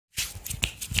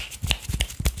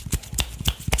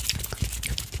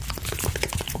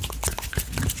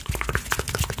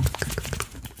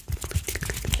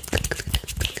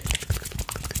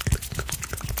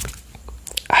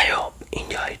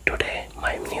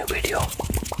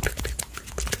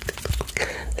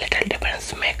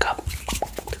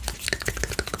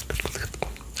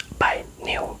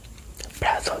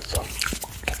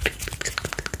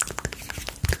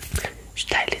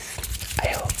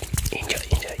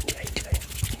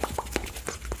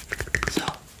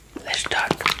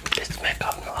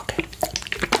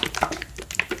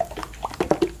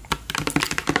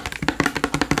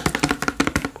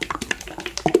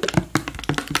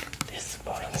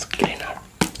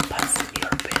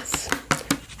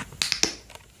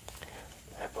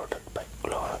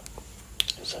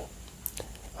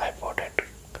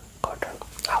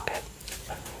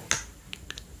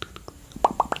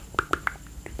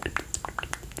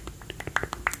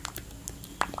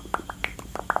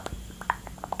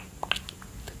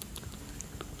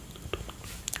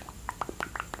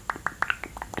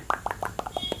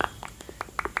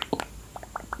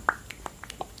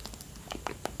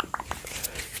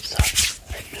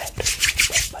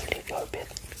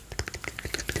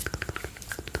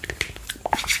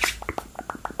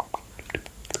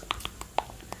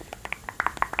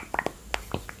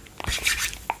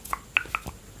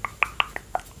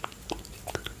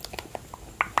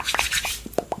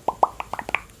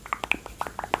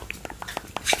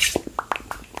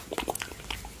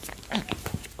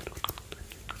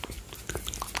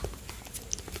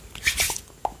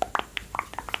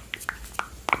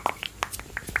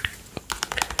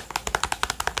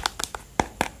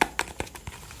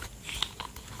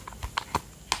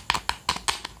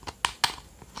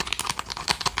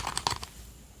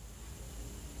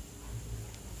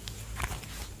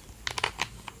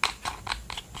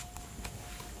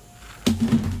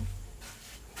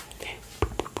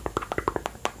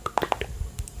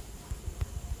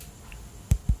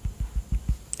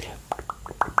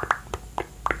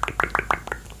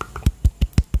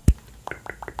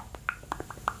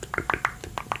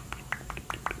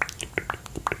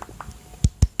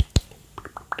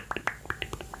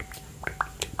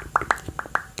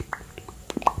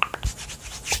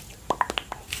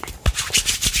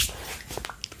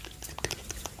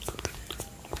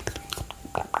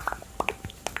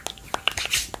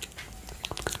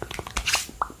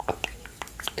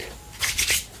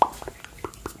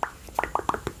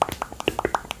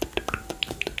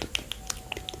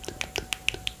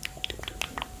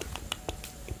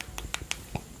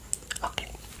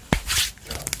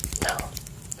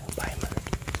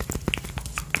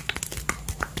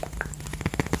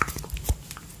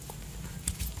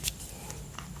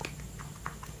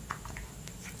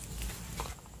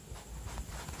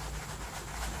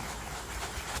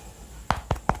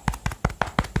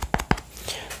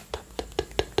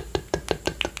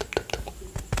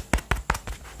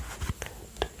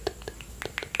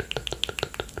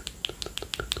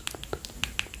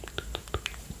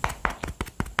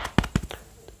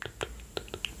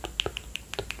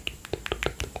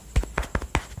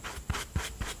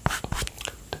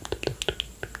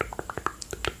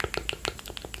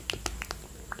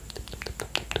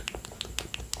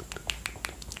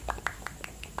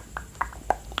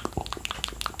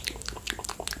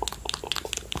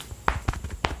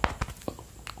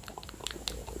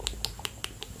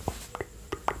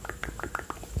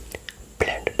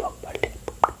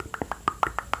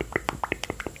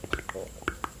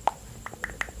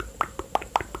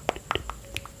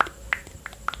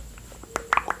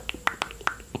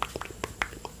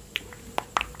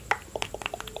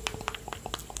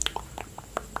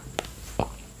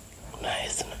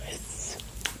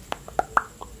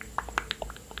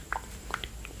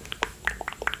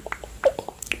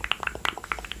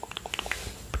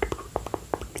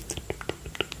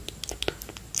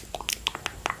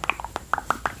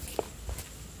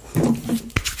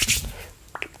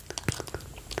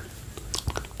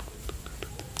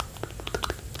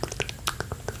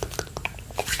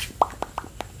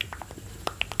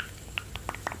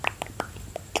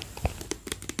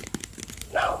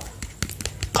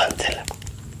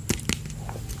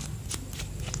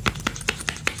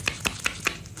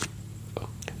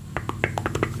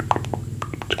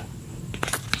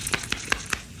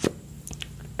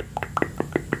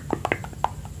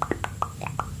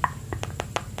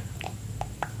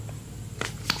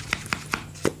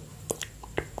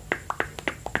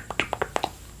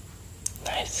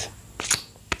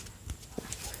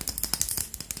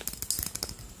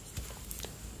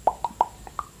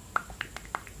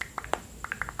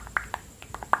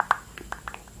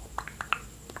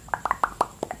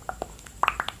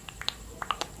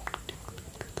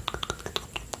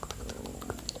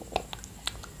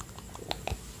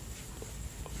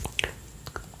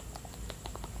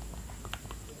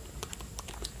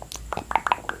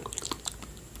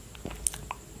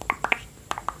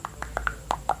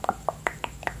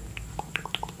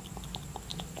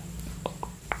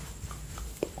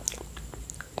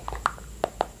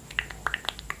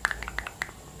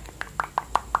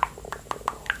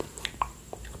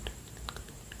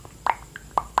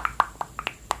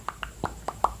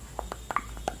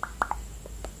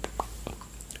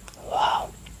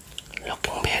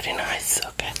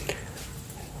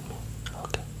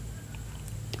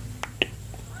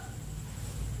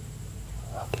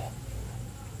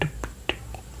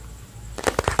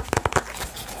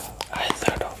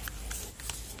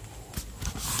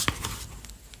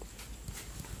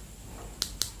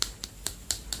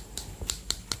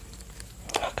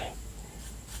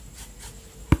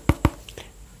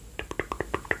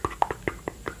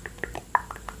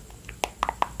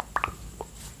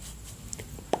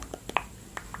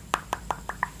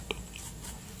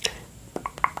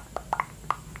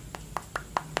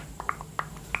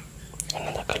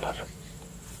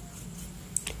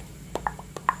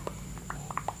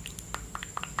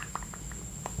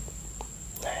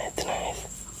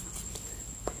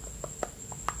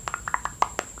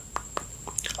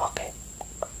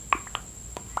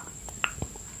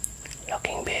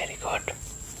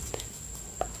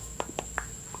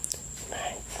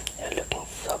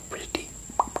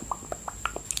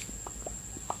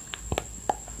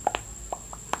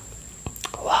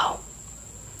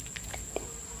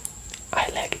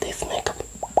this makeup.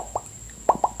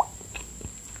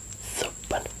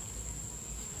 Super.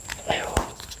 I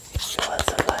hope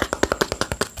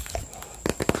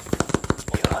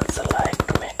you also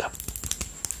like makeup.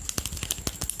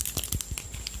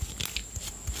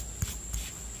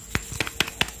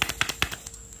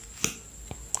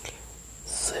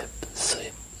 Sip,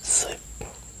 sip, sip.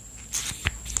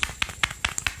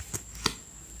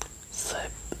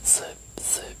 Sip, sip,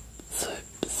 sip, sip,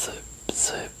 sip,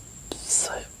 sip,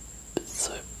 sip,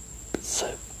 sip,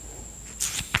 sip.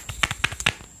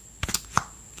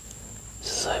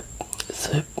 Sip,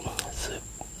 sip, sip,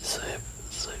 sip,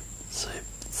 sip, sip,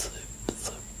 sip,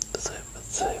 sip, sip,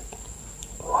 sip.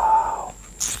 Wow.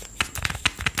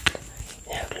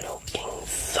 You're looking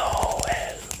so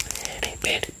well. Very,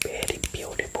 very, very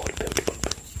beautiful, beautiful.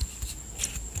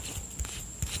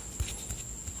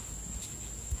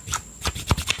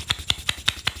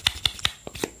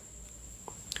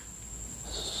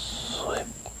 Sip,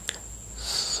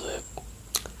 sip,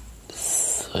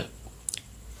 sip,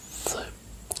 sip,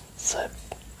 sip.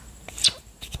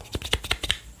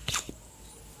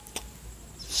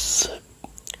 Sip,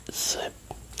 sip,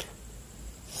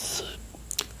 sip,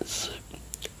 sip,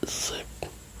 sip,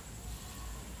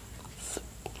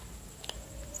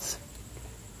 sip.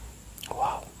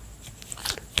 Wow,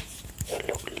 you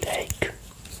look like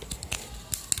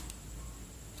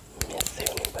Miss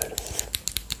Universe.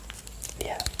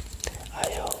 Yeah,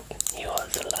 I hope you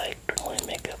also liked my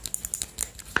makeup.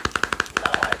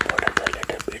 Now I put up a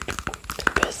little bit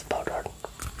face powder.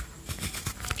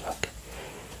 Okay.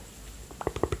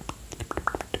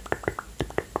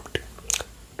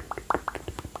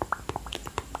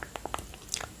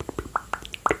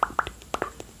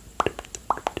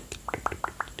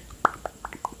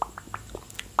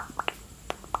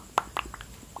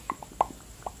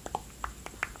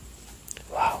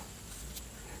 Wow.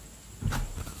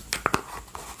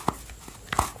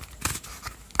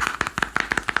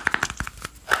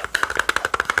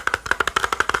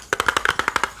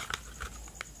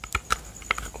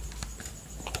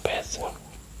 Best one.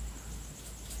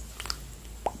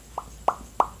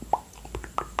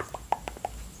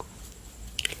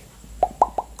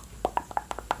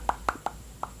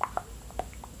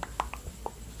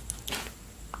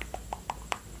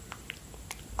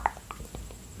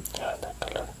 Yeah, the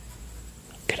color.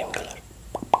 Cream color.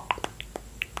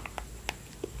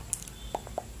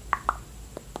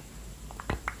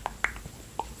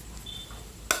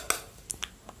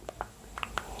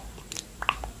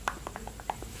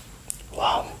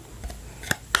 Wow.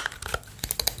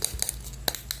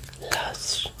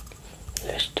 Last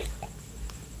lipstick.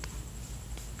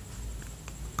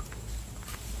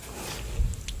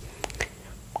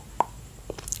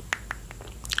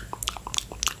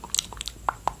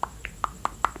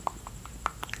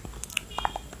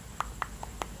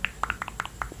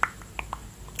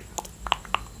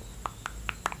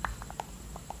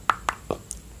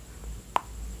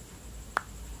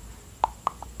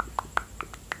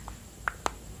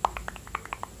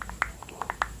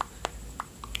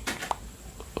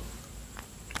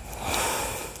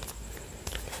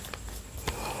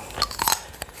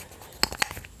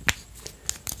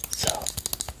 So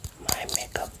my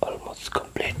makeup almost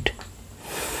complete.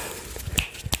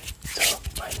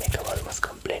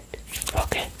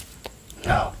 Okay.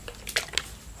 Now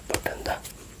put on the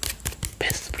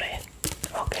face spray.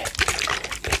 Okay.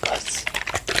 Because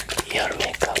your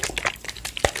makeup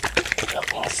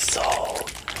looking so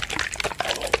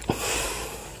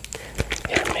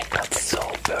your makeup so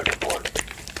beautiful.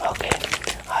 Okay.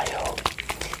 I hope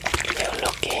you're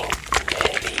looking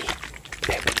very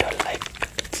baby doll like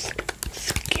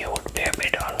cute baby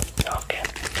doll. Okay.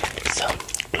 So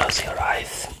close your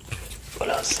eyes.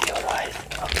 Close your eyes.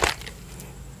 Okay.